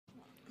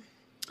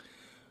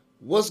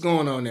What's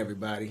going on,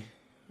 everybody?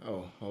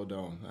 Oh, hold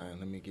on. All right,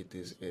 let me get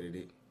this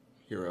edited.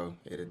 Hero,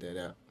 edit that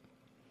out.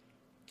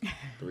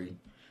 3,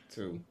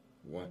 2,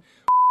 1.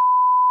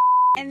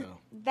 And No.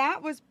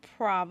 that was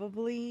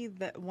probably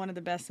one of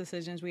the best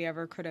decisions we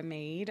ever could have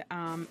made.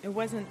 It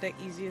wasn't the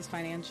easiest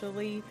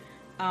financially,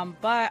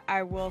 but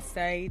I will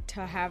say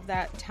to have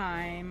that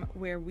time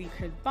where we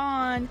could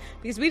bond,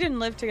 because we didn't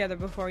live together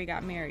before we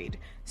got married.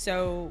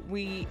 So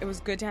it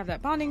was good to have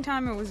that bonding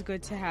time. It was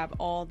good to have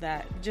all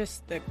that,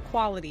 just the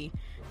quality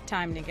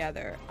time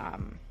together.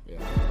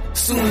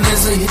 Soon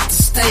as I hit the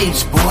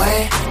stage,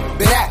 boy,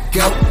 but I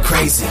go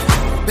crazy,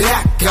 but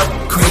I go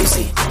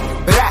crazy,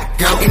 but I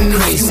go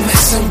crazy. You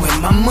messing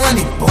with my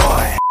money,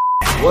 boy.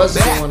 What's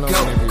But going I on, go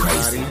everybody?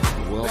 crazy.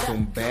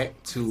 Welcome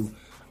back to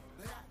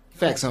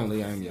Facts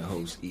Only. I'm your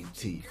host,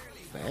 E.T.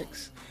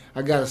 Facts.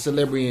 I got a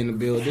celebrity in the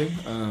building.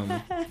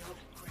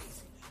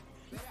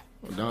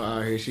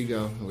 Here she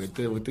go with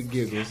the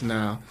giggles.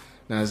 Now,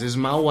 this is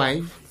my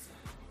wife.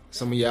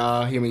 Some of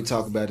y'all hear me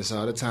talk about this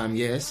all the time.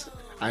 Yes,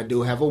 I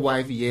do have a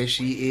wife. Yes,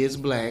 she is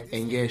black,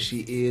 and yes, she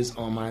is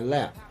on my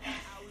lap,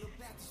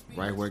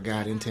 right where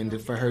God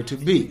intended for her to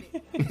be.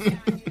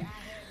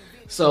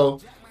 So,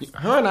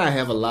 her and I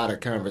have a lot of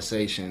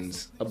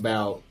conversations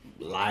about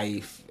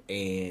life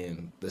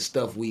and the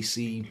stuff we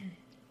see.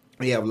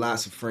 We have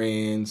lots of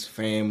friends,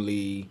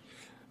 family,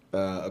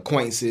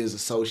 acquaintances,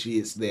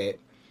 associates that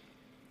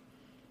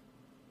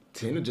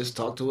tend to just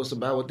talk to us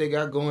about what they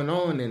got going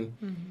on.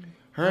 And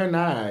her and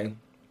I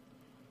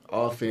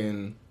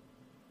often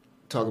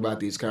talk about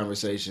these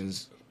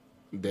conversations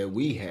that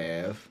we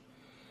have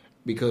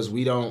because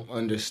we don't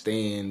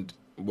understand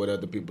what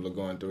other people are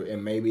going through.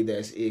 And maybe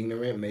that's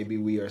ignorant. Maybe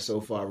we are so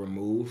far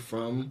removed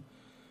from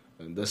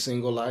the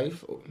single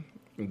life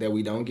that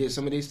we don't get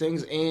some of these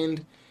things.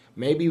 And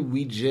maybe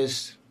we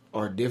just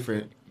are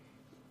different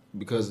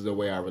because of the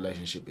way our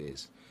relationship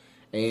is.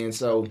 And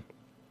so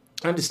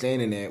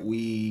understanding that,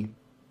 we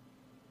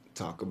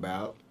talk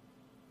about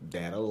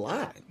that a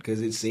lot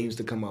because it seems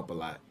to come up a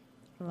lot.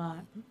 A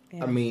lot.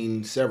 Yeah. I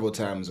mean, several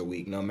times a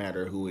week, no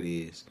matter who it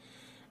is.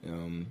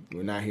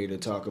 We're not here to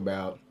talk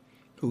about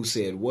who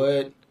said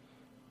what,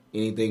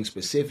 anything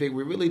specific.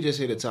 We're really just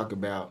here to talk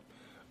about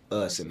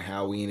us and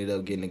how we ended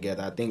up getting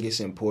together. I think it's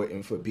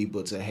important for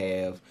people to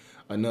have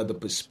another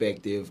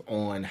perspective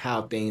on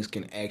how things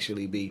can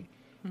actually be.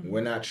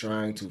 We're not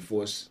trying to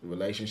force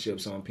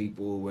relationships on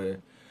people where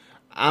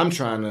I'm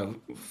trying to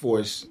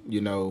force,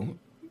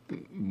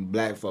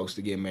 black folks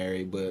to get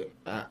married, but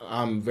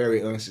I'm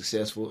very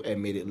unsuccessful,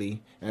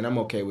 admittedly, and I'm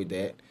okay with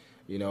that.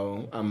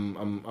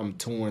 I'm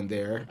torn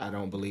there. I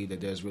don't believe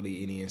that there's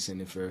really any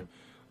incentive for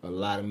a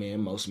lot of men,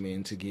 most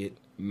men, to get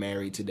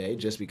married today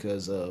just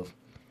because of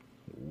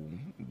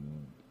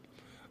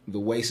the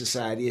way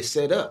society is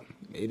set up.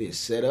 It is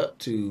set up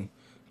to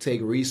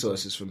take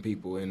resources from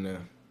people, and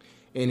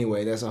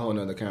anyway, that's a whole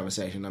nother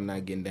conversation. I'm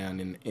not getting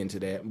down into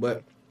that,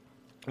 but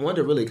I wanted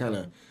to really kind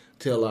of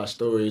tell our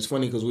story. It's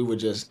funny because we were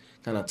just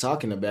kind of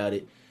talking about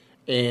it,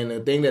 and the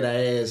thing that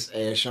I asked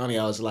Shawnee,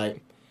 I was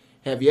like,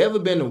 have you ever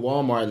been to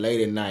Walmart late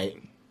at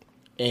night,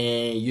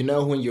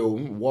 and when you're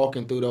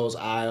walking through those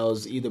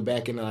aisles, either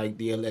back in like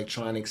the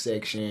electronics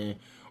section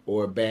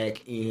or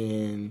back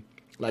in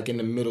like in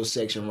the middle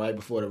section right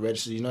before the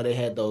register, they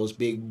had those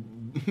big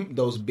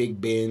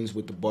bins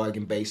with the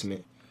bargain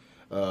basement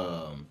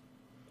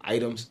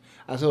items.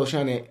 I told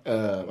Shawnee,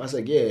 I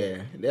said,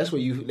 yeah, that's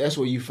where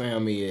you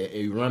found me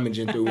at,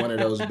 rummaging through one of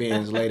those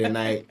bins late at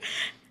night.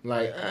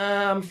 Like,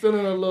 I'm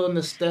feeling a little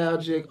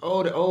nostalgic.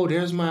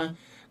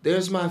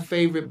 There's my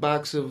favorite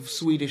box of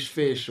Swedish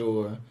Fish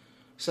or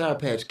Sour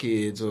Patch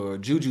Kids or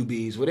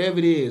Jujubes, whatever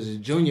it is,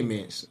 Junior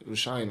Mints. It was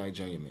Shawnee like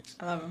Junior Mints.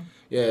 I love them.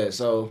 Yeah,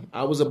 so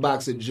I was a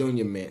box of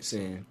Junior Mints,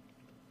 and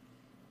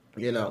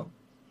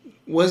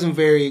wasn't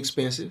very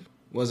expensive,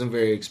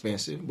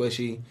 but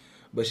she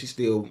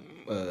still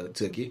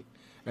took it.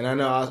 And I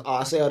know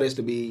I say all this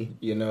to be,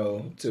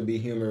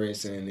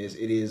 humorous, and it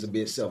is a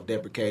bit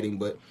self-deprecating.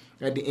 But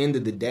at the end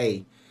of the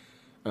day,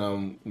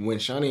 when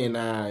Shawnee and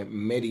I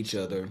met each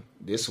other,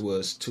 this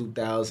was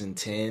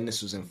 2010.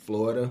 This was in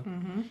Florida.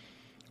 Mm-hmm.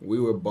 We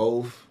were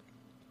both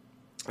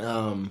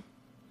in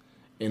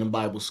a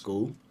Bible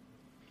school,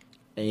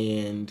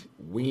 and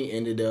we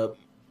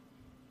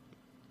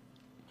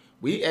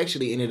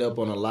actually ended up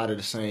on a lot of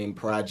the same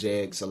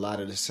projects, a lot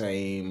of the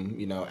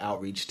same,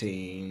 outreach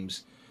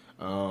teams.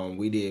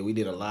 We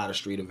did a lot of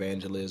street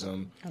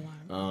evangelism.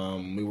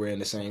 We were in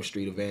the same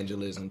street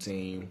evangelism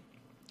team.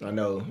 I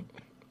know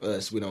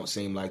us, we don't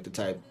seem like the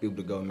type of people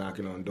to go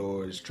knocking on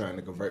doors trying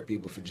to convert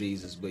people for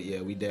Jesus, but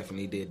yeah, we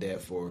definitely did that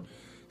for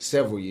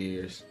several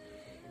years.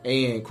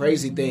 And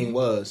crazy thing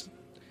was,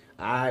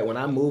 when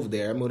I moved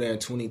there in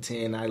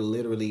 2010, I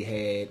literally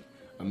had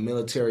a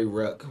military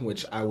ruck,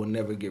 which I will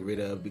never get rid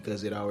of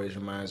because it always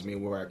reminds me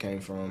of where I came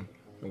from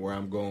and where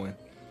I'm going.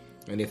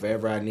 And if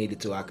ever I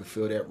needed to, I could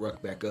fill that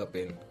ruck back up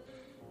and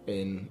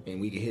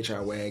we could hitch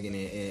our wagon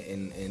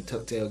and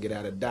tuck tail, get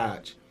out of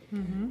Dodge.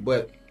 Mm-hmm.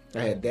 But I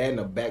had that and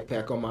a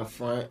backpack on my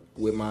front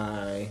with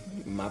my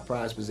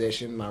prized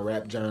possession, my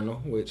rap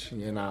journal, which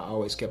I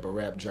always kept a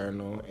rap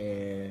journal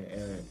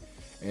and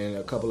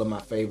a couple of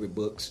my favorite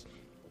books.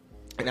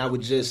 And I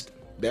would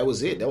that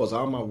was it. That was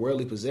all my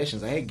worldly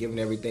possessions. I had given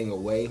everything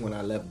away when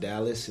I left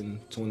Dallas in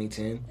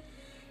 2010.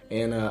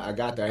 And I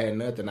got there, I had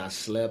nothing. I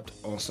slept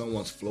on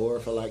someone's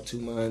floor for like 2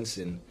 months,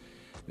 and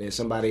then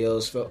somebody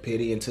else felt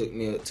pity and took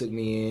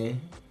me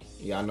in.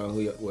 Y'all know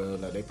who? Well,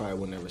 no, they probably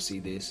will never see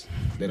this.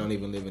 They don't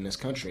even live in this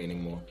country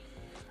anymore.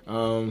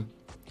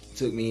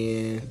 Took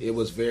me in. It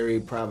was very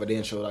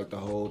providential, like the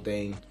whole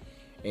thing.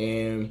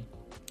 And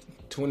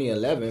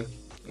 2011,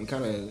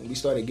 we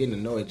started getting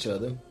to know each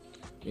other.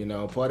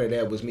 Part of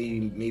that was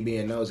me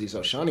being nosy.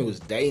 So Shawnee was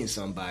dating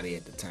somebody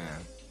at the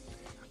time.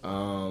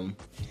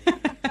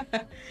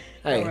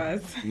 Hey,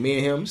 me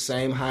and him,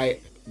 same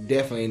height,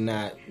 definitely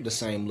not the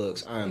same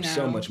looks. I am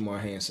so much more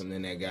handsome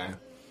than that guy.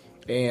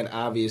 And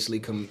obviously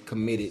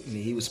committed. And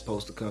he was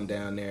supposed to come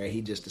down there.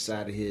 He just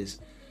decided his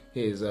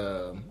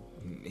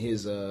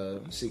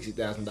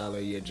 $60,000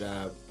 a year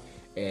job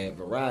at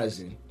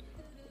Verizon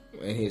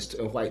and his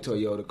white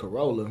Toyota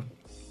Corolla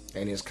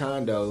and his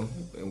condo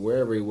and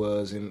wherever he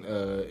was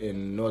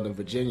in Northern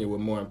Virginia were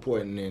more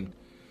important than,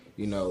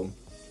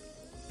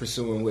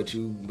 pursuing what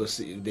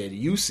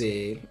you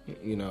said,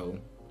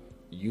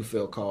 you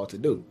felt called to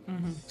do.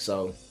 Mm-hmm.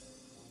 So,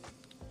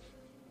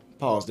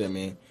 pause there,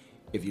 man.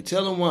 If you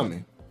tell a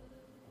woman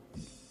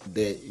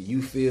that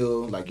you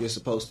feel like you're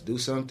supposed to do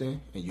something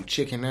and you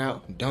chicken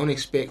out, don't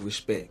expect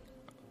respect.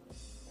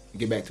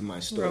 Get back to my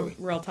story.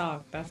 Real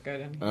talk. That's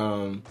good.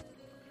 I'm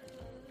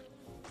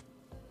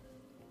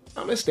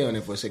gonna stay on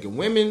there for a second.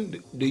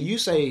 Women, do you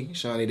say,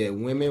 Shawnee, that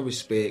women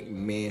respect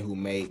men who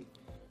make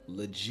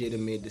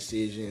legitimate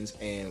decisions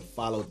and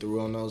follow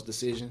through on those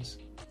decisions?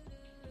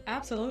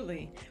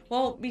 Absolutely.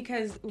 Well,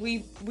 because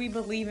we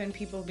believe in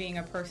people being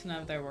a person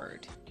of their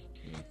word.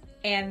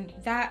 And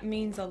that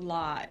means a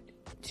lot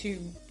to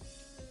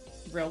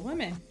real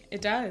women.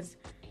 It does.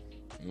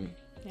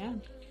 Yeah.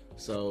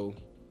 So,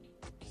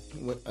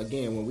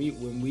 when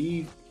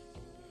we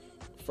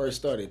first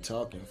started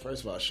talking,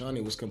 first of all,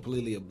 Shawnee was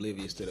completely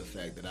oblivious to the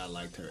fact that I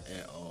liked her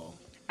at all.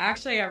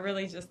 Actually, I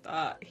really just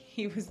thought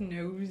he was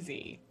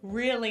nosy.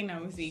 Really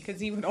nosy, because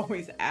he would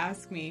always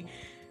ask me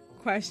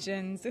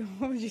questions.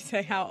 What would you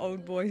say? How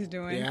old boy's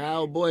doing? Yeah,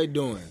 how old boy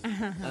doing?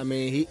 I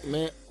mean,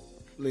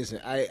 listen,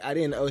 I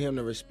didn't owe him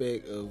the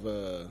respect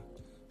of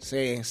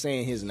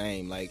saying his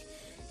name. Like,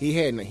 he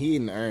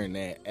didn't earn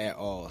that at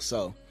all.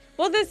 So,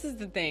 well, this is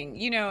the thing.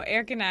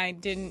 Eric and I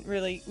didn't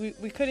really,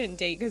 we couldn't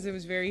date because it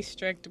was very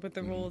strict with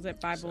the rules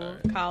at Bible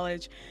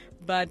college.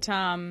 But,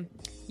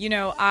 he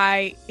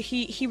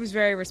was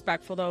very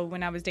respectful, though.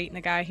 When I was dating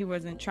the guy, he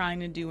wasn't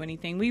trying to do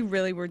anything. We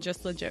really were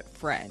just legit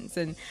friends,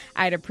 and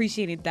I'd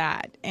appreciated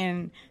that.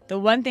 And the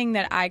one thing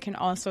that I can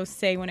also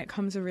say when it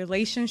comes to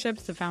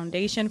relationships, the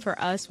foundation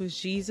for us was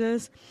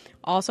Jesus,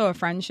 also a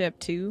friendship,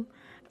 too.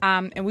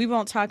 And we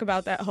won't talk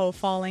about that whole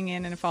falling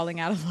in and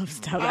falling out of love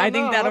stuff. I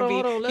think that'll be...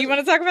 You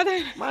want to talk about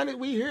that?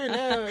 We here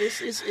now.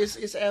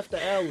 It's after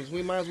hours.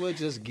 We might as well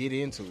just get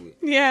into it.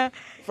 Yeah.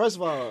 First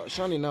of all,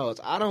 Shawnee knows,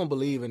 I don't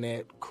believe in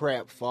that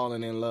crap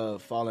falling in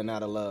love, falling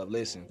out of love.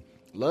 Listen,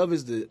 love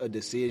is a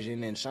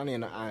decision, and Shawnee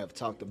and I have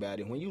talked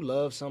about it. When you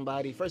love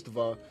somebody, first of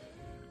all,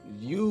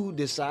 you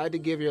decide to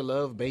give your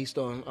love based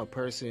on a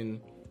person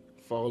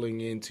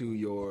falling into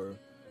your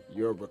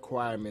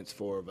requirements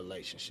for a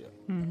relationship.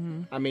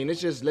 Mm-hmm. I mean, let's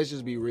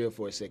just be real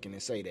for a second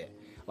and say that.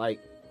 Like,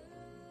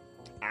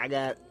 I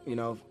got,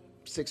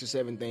 6 or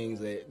 7 things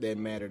that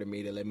matter to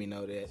me to let me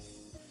know that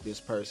this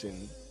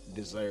person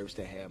deserves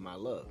to have my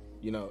love.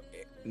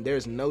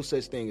 There's no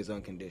such thing as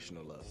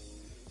unconditional love,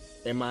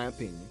 in my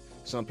opinion.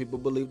 Some people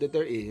believe that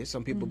there is.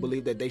 Some people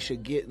believe that they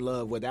should get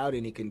love without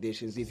any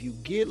conditions. If you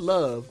get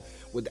love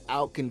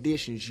without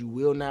conditions, you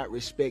will not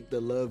respect the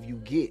love you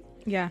get.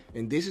 Yeah.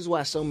 And this is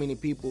why so many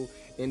people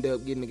end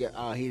up getting together.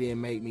 Oh, he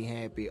didn't make me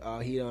happy. Oh,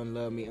 he don't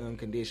love me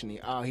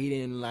unconditionally. Oh, he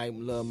didn't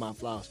love my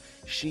flaws.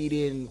 She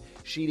didn't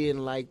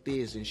like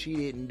this and she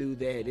didn't do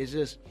that. It's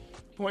just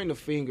pointing a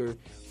finger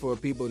for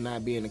people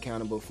not being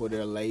accountable for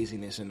their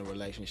laziness in the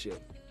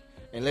relationship.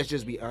 And let's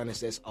just be honest,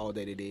 that's all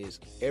that it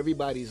is.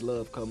 Everybody's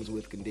love comes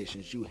with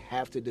conditions. You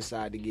have to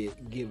decide to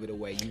give it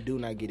away. You do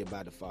not get it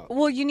by default.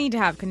 Well, you need to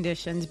have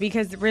conditions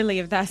because really,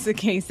 if that's the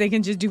case, they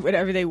can just do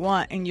whatever they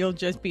want and you'll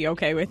just be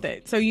okay with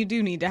it. So you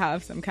do need to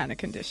have some kind of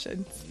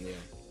conditions.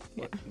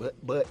 Yeah.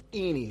 But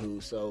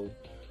anywho, so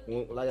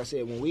like I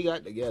said, when we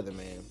got together,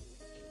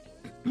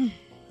 man,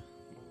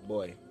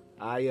 boy,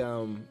 it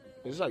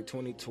was like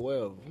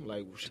 2012.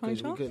 Like,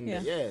 2012? We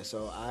couldn't. Yeah.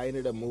 So I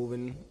ended up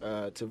moving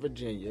to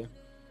Virginia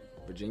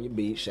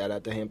Beach. Shout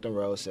out to Hampton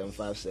Road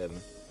 757.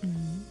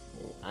 Mm-hmm.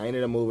 I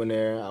ended up moving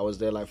there. I was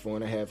there like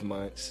 4.5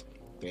 months,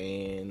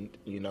 and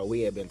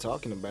we had been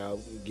talking about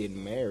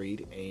getting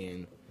married,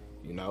 and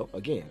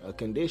again, a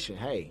condition.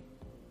 Hey,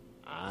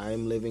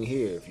 I'm living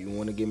here. If you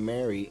want to get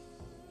married,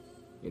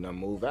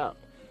 move out.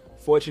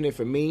 Fortunate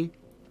for me,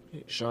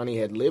 Shawnee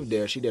had lived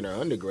there. She did her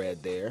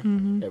undergrad there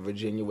at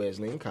Virginia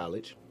Wesleyan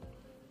College.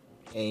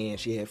 and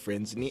she had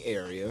friends in the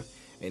area,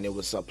 and it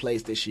was a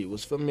place that she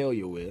was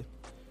familiar with,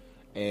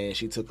 and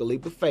she took a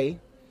leap of faith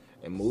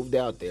and moved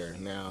out there.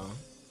 Now,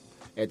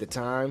 at the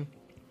time,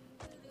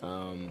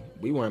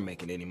 we weren't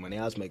making any money.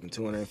 I was making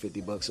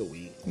 $250 a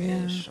week,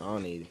 and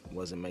Shawnee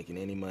wasn't making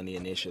any money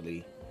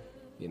initially.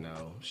 You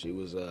know, she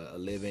was a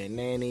live-in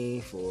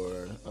nanny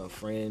for a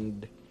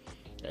friend,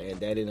 and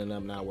that ended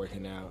up not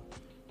working out.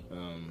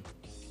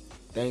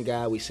 Thank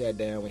God we sat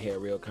down, we had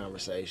real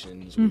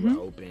conversations, we were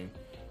open.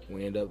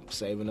 We ended up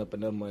saving up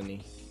enough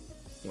money,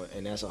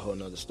 and that's a whole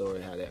nother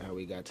story how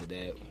we got to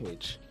that,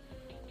 which,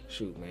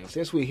 shoot, man.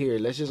 Since we're here,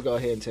 let's just go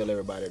ahead and tell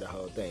everybody the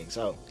whole thing.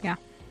 So,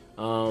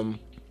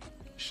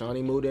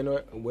 Shawnee moved in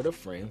with a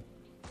friend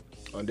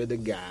under the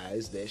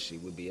guise that she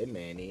would be a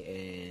nanny,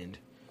 and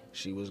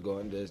she was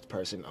going to this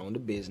person owned the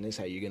business.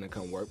 How you going to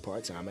come work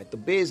part-time at the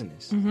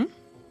business?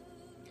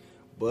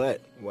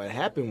 But what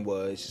happened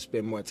was she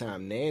spent more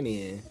time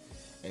nannying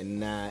and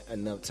not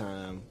enough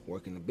time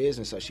working the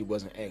business, so she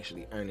wasn't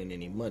actually earning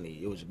any money.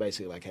 It was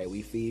basically like, hey,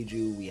 we feed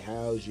you, we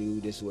house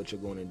you, this is what you're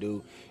going to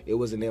do. It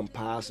was an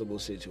impossible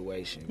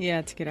situation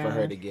to get out for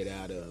her to get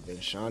out of.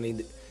 And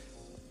Shawnee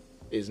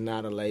is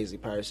not a lazy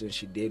person.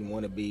 She didn't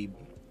want to be.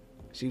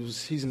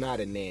 She's not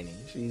a nanny.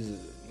 She's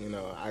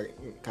a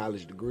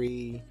college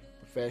degree,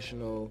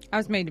 professional. I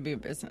was made to be a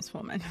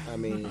businesswoman. I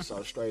mean,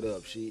 so straight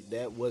up,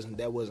 that wasn't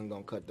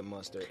gonna cut the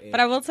mustard. But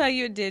I will tell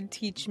you, it did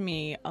teach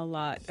me a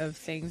lot of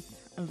things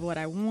of what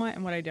I want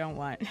and what I don't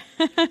want.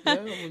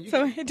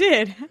 So it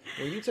did.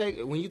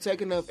 When you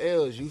take enough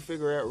L's, you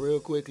figure out real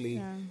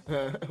quickly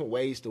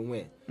ways to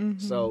win.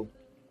 So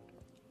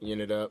you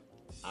ended up.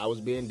 I was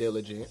being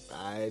diligent.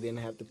 I didn't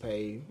have to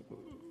pay.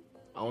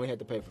 I only had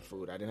to pay for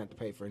food. I didn't have to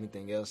pay for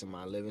anything else in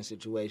my living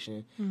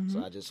situation.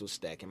 So I just was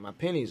stacking my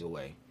pennies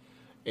away.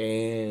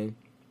 And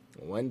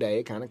one day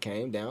it kind of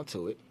came down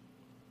to it.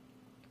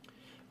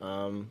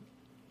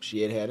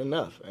 She had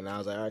enough. And I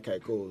was like, okay,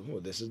 cool.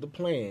 Well, this is the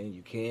plan.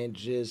 You can't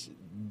just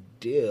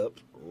dip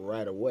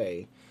right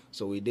away.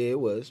 So what we did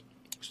was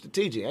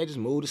strategic. I just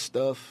moved the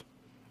stuff.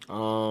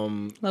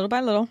 Little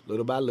by little.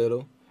 Little by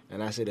little.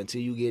 And I said,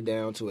 until you get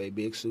down to a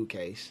big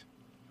suitcase.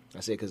 I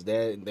said, because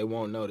they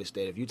won't notice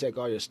that if you take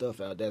all your stuff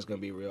out, that's going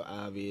to be real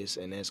obvious,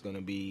 and that's going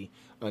to be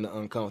an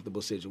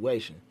uncomfortable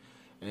situation.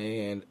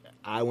 And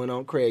I went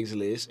on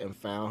Craigslist and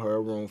found her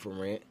a room for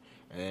rent,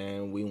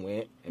 and we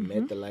went and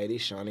met the lady.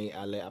 Shawnee,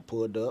 I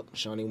pulled up.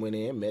 Shawnee went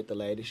in, met the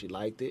lady. She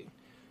liked it,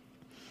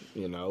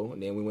 and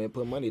then we went and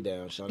put money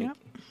down. Shawnee,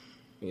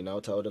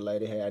 told the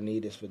lady, hey, I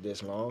need this for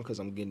this long because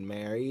I'm getting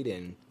married,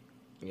 and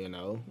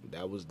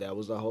that was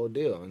the whole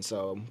deal. And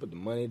so put the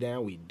money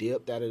down. We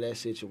dipped out of that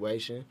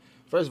situation.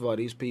 First of all,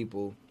 these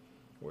people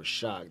were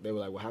shocked. They were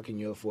like, well, how can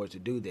you afford to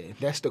do that?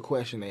 That's the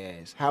question they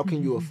asked. How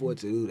can you afford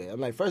to do that? I'm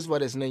like, first of all,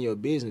 that's none of your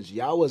business.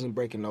 Y'all wasn't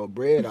breaking no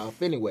bread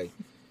off anyway.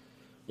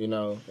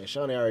 And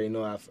Shawnee already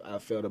know I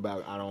felt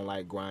about I don't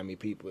like grimy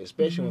people,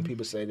 especially when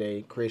people say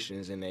they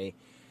Christians and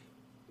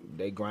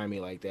they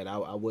grimy like that.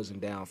 I wasn't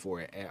down for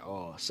it at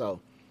all. So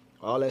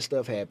all that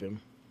stuff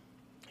happened.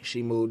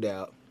 She moved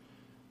out.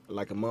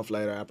 Like a month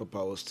later, I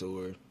proposed to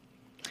her.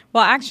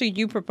 Well, actually,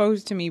 you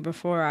proposed to me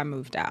before I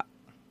moved out.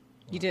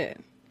 You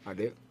did. I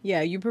did?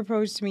 Yeah, you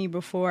proposed to me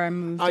before I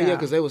moved out. Oh, yeah,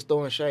 because they was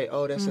throwing shade.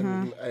 Oh, that's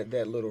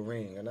that little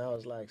ring. And I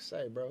was like,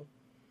 say, bro,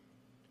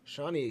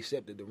 Shawnee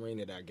accepted the ring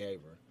that I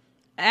gave her.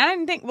 I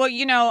didn't think, well,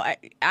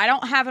 I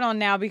don't have it on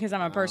now because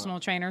I'm a personal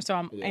trainer.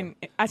 So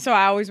so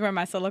I always wear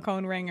my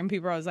silicone ring, and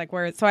people are always like,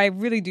 where it? So I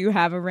really do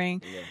have a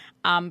ring.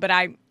 Yeah. But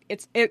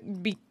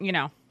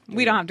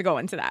we don't have to go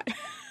into that.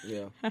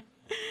 Yeah.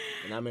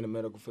 And I'm in the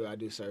medical field. I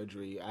do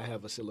surgery. I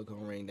have a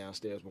silicone ring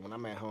downstairs, but when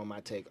I'm at home, I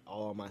take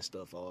all my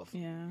stuff off.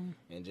 Yeah.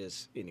 And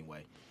just,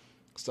 anyway.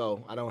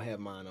 So I don't have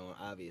mine on,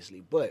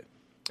 obviously. But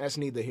that's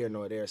neither here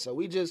nor there. So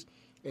we just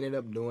ended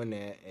up doing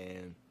that.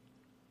 And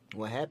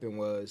what happened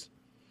was,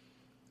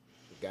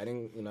 I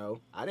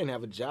didn't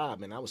have a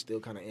job, and I was still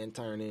kind of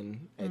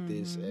interning at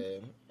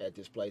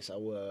this place I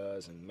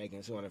was and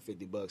making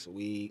 $250 a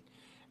week.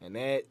 And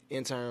that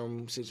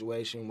intern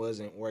situation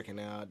wasn't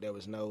working out. There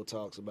was no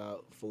talks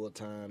about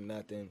full-time,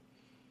 nothing.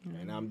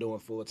 And I'm doing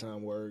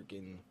full-time work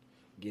and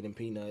getting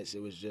peanuts.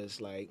 It was just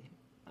like,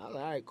 all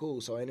right,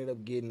 cool. So I ended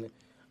up getting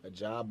a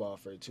job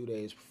offer 2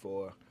 days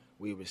before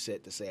we were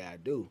set to say I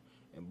do.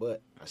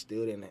 But I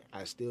still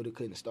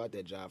couldn't start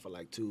that job for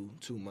like two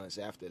months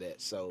after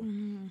that. So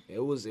it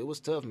was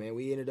tough, man.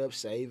 We ended up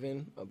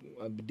saving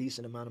a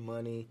decent amount of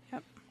money.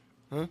 Yep.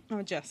 Huh?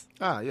 Oh, Jess.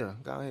 Yeah.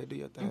 Go ahead, do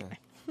your thing. Okay.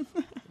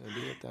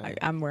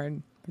 I'm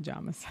wearing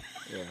pajamas.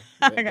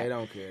 Yeah, they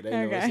don't care. They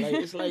know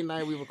it's late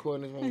night. We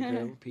recording this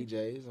one.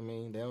 PJs. I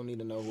mean, they don't need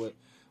to know what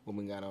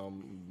we got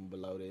on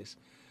below this.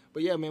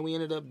 But yeah, man, we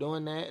ended up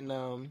doing that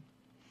and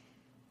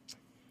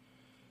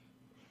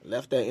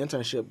left that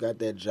internship, got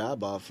that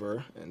job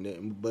offer,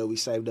 but we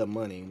saved up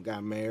money,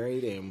 got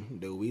married,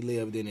 and we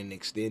lived in an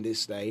extended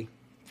stay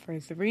for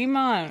 3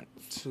 months.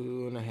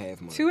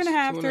 2.5 months.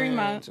 3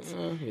 months.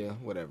 Yeah,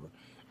 whatever.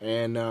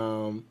 And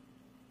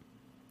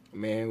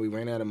man, we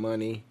ran out of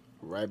money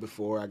right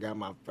before I got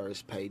my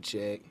first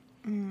paycheck.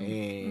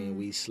 and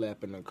we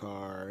slept in the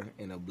car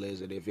in a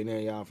blizzard. If any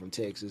of y'all from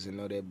Texas and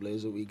know that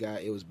blizzard we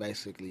got, it was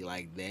basically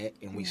like that,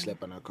 and we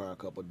slept in our car a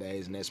couple of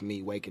days, and that's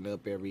me waking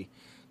up every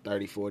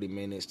 30, 40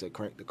 minutes to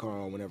crank the car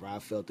on whenever I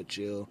felt the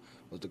chill,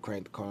 was to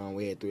crank the car on.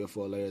 We had 3 or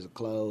 4 layers of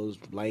clothes,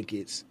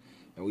 blankets,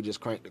 and we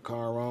just cranked the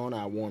car on.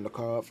 I warmed the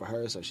car up for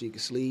her so she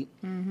could sleep.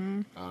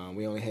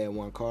 We only had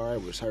one car.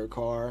 It was her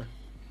car,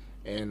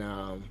 and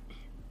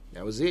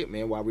that was it,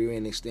 man. While we were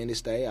in extended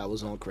stay, I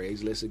was on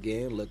Craigslist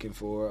again, looking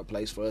for a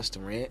place for us to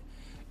rent.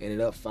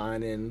 Ended up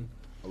finding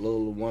a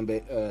little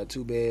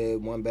 2-bed,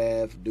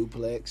 1-bath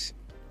duplex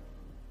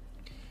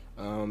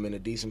in a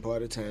decent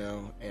part of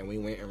town, and we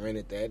went and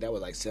rented that. That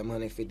was like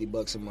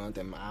 $750 a month,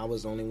 and I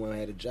was the only one who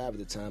had a job at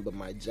the time, but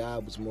my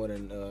job was more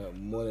than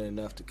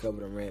enough to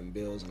cover the rent and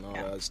bills and all the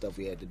other stuff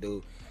we had to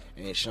do.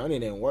 And Shawnee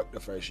didn't work the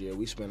first year.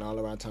 We spent all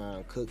of our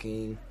time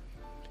cooking,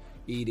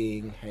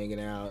 eating, hanging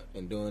out,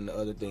 and doing the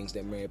other things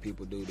that married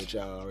people do that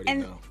y'all already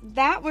know. And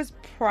that was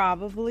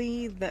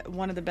probably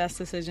one of the best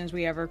decisions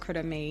we ever could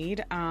have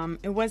made.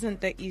 It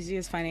wasn't the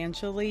easiest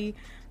financially,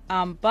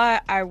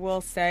 but I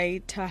will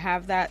say to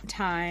have that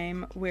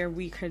time where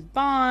we could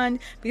bond,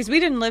 because we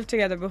didn't live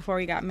together before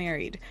we got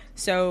married.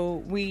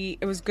 So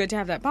it was good to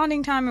have that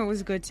bonding time. It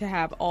was good to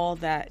have all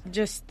that,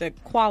 just the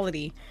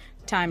quality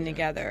time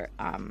together.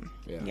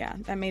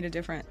 That made a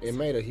difference. It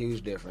made a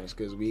huge difference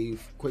because we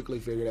quickly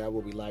figured out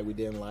what we liked, we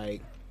didn't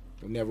like.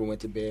 We never went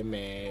to bed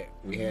mad.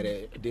 We had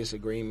a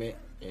disagreement,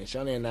 and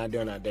Shawnee and I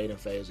during our dating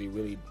phase, we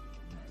really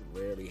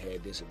rarely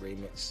had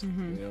disagreements.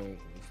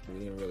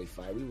 We didn't really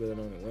fight. We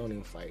don't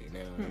even fight now.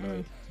 I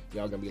know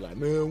y'all gonna be like,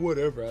 man,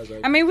 whatever. I was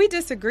like, I mean, we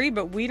disagree,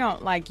 but we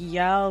don't like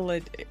yell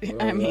at. we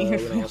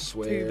don't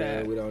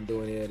swear. We don't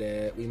do any of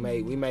that. We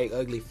make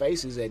ugly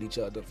faces at each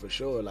other for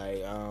sure.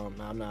 Like,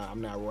 I'm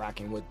not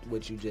rocking with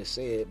what you just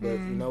said, but you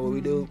know what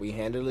we do? We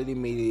handle it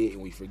immediately,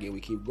 and we forget.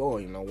 We keep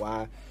going. You know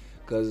why?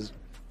 Because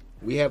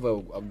we have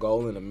a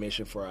goal and a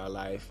mission for our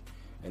life,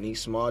 and these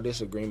small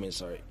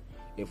disagreements are.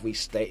 If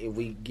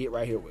we get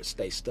right here, we'll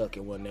stay stuck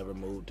and we'll never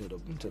move to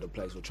the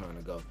place we're trying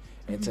to go.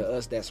 And to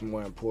us, that's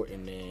more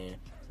important than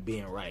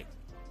being right.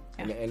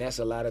 And that's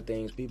a lot of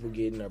things. People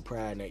get in their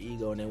pride and their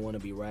ego and they want to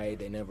be right.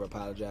 They never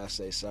apologize,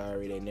 say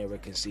sorry. They never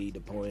concede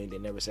the point. They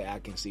never say, I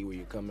can see where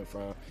you're coming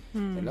from.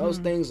 And those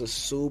things are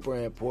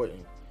super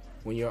important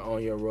when you're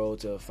on your road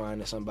to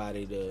finding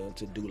somebody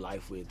to do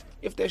life with.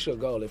 If that's your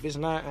goal. If it's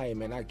not, hey,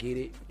 man, I get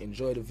it.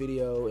 Enjoy the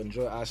video.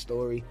 Enjoy our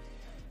story.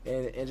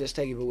 And just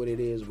take it for what it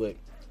is. But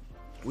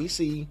we've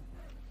seen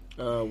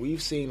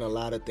a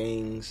lot of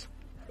things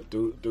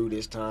through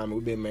this time.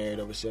 We've been married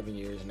over 7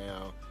 years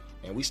now,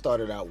 and we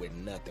started out with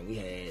nothing. We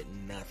had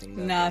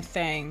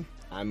nothing.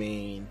 I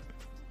mean,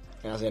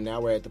 and I said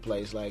now we're at the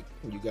place like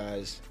you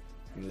guys,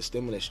 the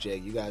stimulus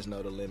check. You guys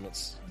know the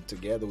limits.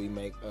 Together we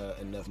make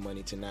enough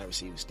money to not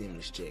receive a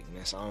stimulus check, and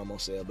that's all I'm gonna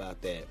say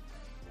about that.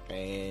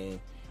 And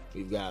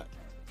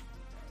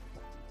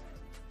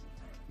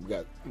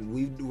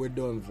we're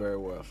doing very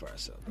well for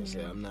ourselves.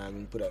 I'm not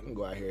gonna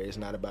go out here. It's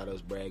not about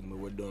us bragging, but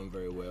we're doing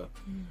very well.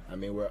 I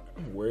mean,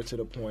 we're to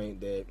the point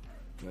that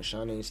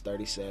Shawnee's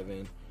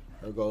 37.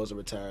 Her goal is to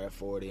retire at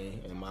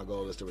 40, and my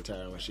goal is to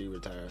retire when she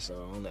retires.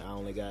 So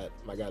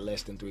I got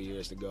less than 3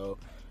 years to go,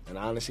 and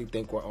I honestly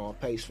think we're on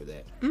pace for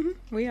that.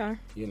 We are.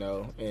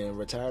 And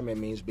retirement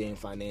means being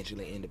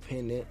financially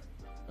independent,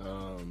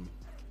 and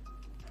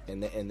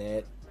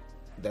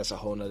that's a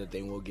whole nother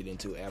thing we'll get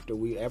into after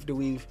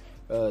we've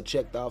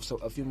checked off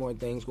a few more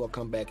things. We'll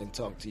come back and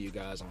talk to you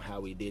guys on how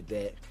we did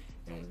that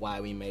and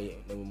why we made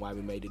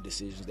the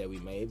decisions that we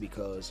made,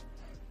 because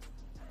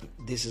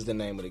this is the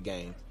name of the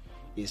game,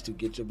 is to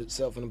get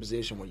yourself in a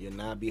position where you're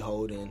not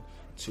beholden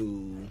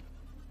to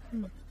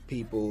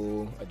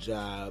people, a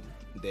job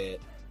that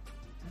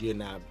you're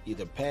not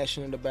either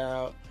passionate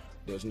about,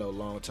 there's no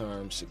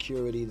long-term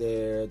security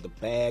there, the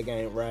bag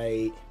ain't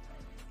right,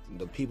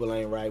 the people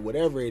ain't right,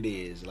 whatever it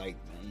is. Like,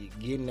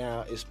 getting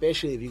out,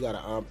 especially if you got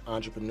an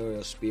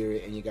entrepreneurial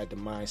spirit and you got the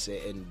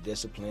mindset and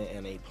discipline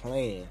and a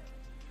plan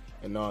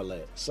and all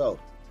that. So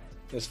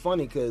it's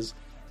funny because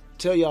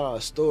tell y'all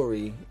a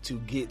story to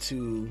get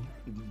to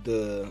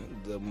the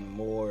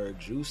more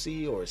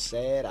juicy or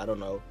sad, I don't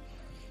know,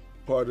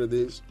 part of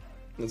this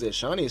is that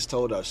Shawnee has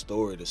told our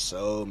story to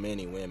so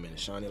many women.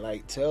 Shawnee,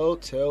 like, tell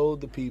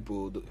the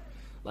people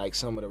like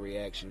some of the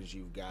reactions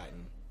you've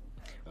gotten.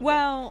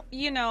 Well,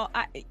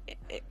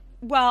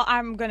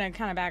 I'm going to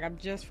kind of back up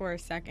just for a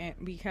second,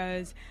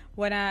 because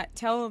when I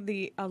tell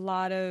a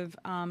lot of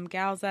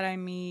gals that I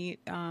meet,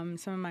 some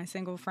of my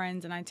single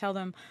friends, and I tell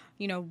them,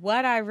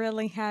 what I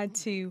really had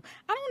to,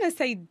 I don't want to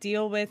say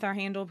deal with or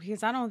handle,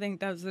 because I don't think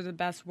those are the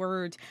best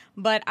words,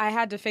 but I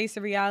had to face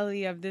the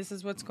reality of this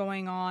is what's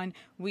going on.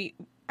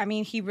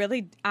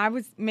 I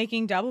was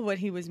making double what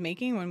he was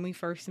making when we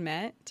first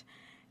met.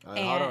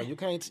 Hold on, you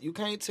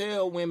can't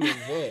tell women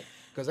that,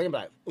 because they can be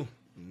like, ooh,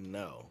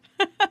 no.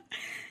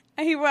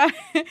 He was.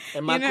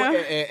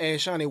 And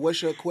Shawnee,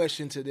 what's your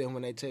question to them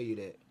when they tell you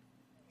that?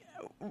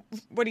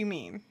 What do you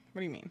mean? What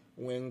do you mean?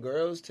 When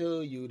girls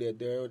tell you that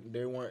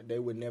they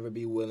would never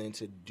be willing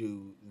to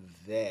do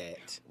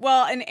that.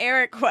 Well, an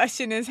Eric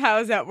question is, how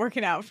is that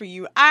working out for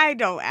you? I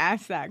don't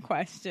ask that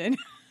question.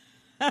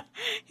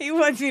 He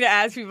wants me to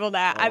ask people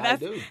that. I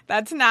do.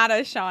 That's not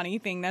a Shawnee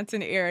thing. That's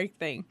an Eric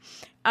thing.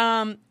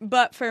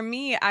 But for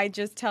me, I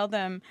just tell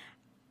them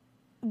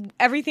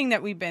everything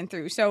that we've been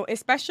through. So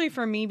especially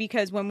for me,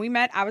 because when we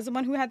met, I was the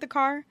one who had the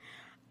car.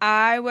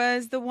 I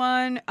was the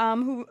one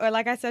who,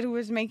 like I said, who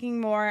was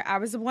making more. I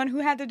was the one who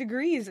had the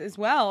degrees as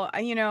well,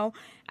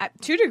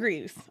 2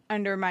 degrees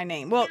under my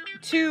name. Well,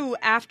 2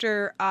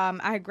 after I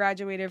had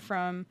graduated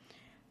from,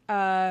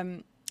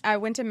 I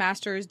went to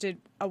master's, did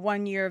a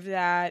 1 year of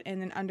that,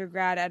 and then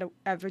undergrad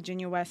at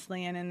Virginia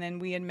Wesleyan, and then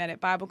we had met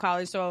at Bible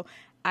College. So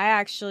I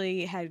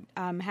actually had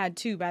had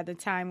 2 by the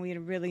time we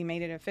had really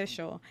made it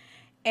official.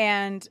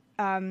 And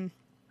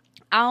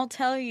I'll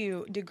tell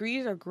you,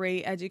 degrees are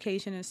great.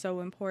 Education is so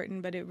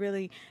important, but it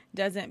really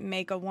doesn't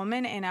make a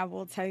woman. And I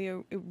will tell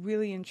you, it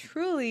really and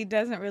truly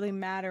doesn't really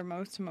matter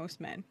to most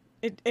men.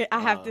 I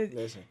have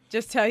to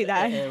just tell you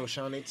that. And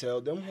Shawnee, tell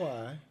them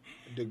why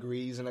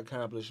degrees and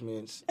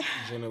accomplishments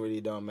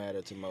generally don't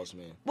matter to most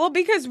men. Well,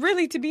 because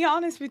really, to be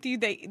honest with you,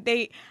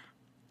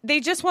 they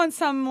just want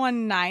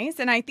someone nice.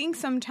 And I think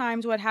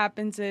sometimes what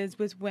happens is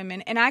with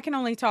women, and I can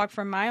only talk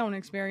from my own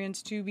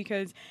experience too,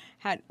 because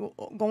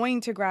going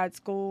to grad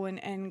school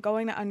and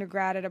going to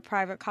undergrad at a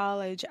private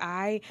college,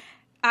 I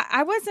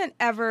wasn't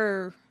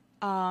ever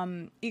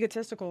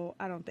egotistical,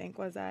 I don't think,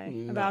 was I,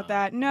 about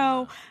that?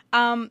 No.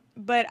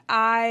 But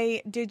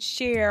I did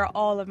share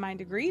all of my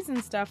degrees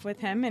and stuff with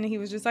him, and he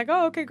was just like,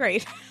 oh, okay,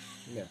 great.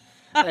 Yeah.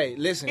 Hey,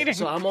 listen,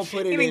 so I'm going to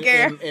put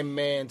it in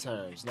man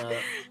terms.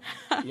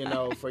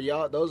 Now, for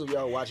y'all, those of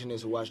y'all watching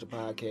this who watch the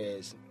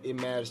podcast, it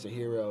matters to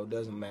Hero. It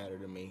doesn't matter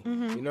to me.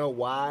 Mm-hmm. You know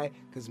why?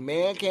 Because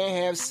man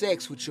can't have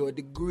sex with your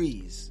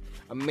degrees.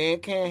 A man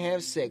can't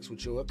have sex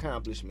with your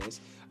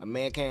accomplishments. A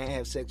man can't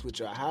have sex with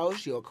your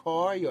house, your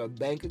car, your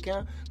bank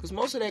account. Because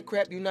most of that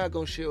crap you're not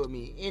going to share with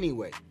me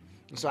anyway.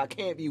 And so I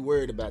can't be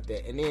worried about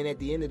that. And then at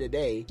the end of the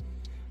day,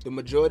 the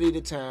majority of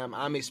the time,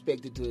 I'm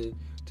expected to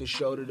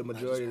shoulder the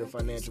majority of the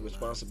financial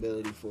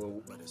responsibility for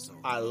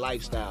our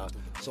lifestyle.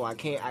 So I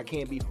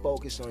can't be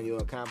focused on your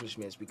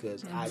accomplishments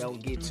because I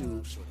don't get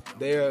to.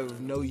 They're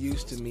of no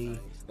use to me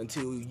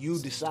until you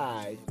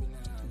decide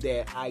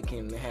that I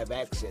can have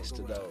access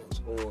to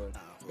those, or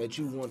that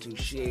you want to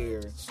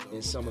share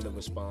in some of the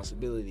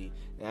responsibility.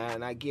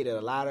 And I get it. A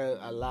lot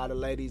of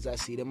ladies, I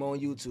see them on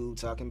YouTube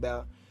talking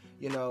about,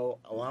 I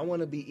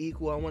want to be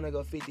equal. I want to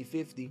go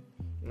 50-50.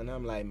 And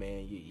I'm like,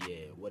 man,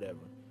 yeah, whatever.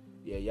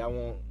 Yeah, y'all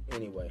won't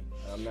anyway.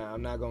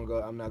 I'm not gonna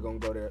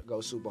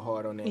go super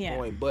hard on that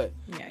point. But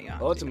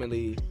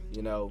ultimately,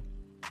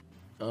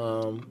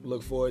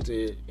 look forward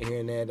to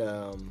hearing that.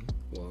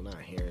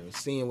 Not hearing,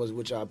 seeing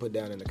what y'all put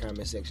down in the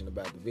comment section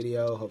about the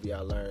video. Hope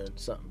y'all learned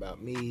something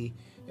about me.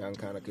 Y'all can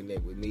kind of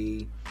connect with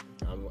me.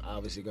 I'm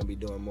obviously gonna be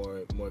doing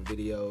more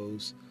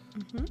videos.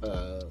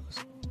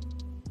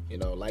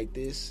 Like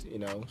this.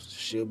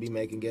 She'll be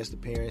making guest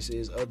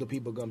appearances. Other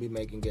people gonna be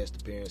making guest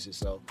appearances.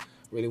 So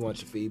really want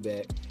your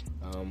feedback.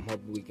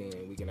 Hope we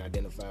can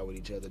identify with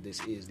each other. This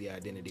is the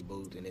Identity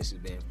Booth, and this has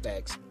been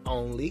Facts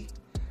Only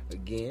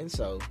again.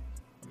 So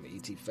I'm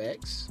ET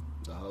Facts,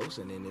 the host,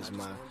 and then this is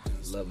my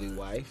lovely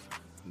wife,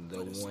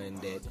 the one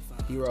that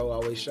Hero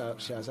always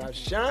shouts out,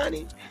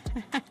 Shawnee.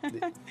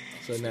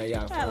 So now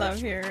y'all. I love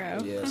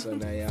Hero. Yeah. So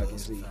now y'all can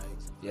see.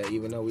 Yeah,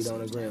 even though we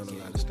don't agree on a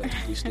lot of stuff,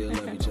 we still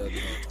love each other.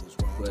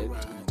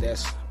 But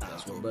that's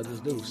what brothers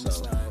do. So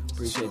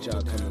appreciate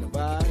y'all coming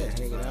by and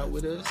hanging out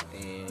with us.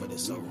 And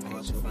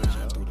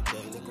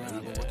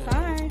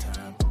bye.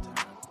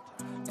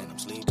 And I'm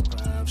sleep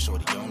deprived,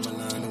 shorty on my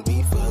line, and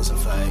we fuss and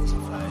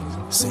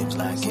fight. Seems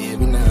like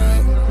every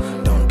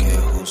night, don't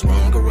care who's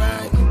wrong or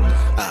right.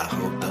 I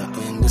hope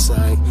the end is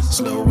sight.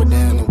 Slow it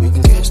down and we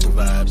can catch the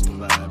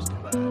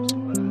vibes.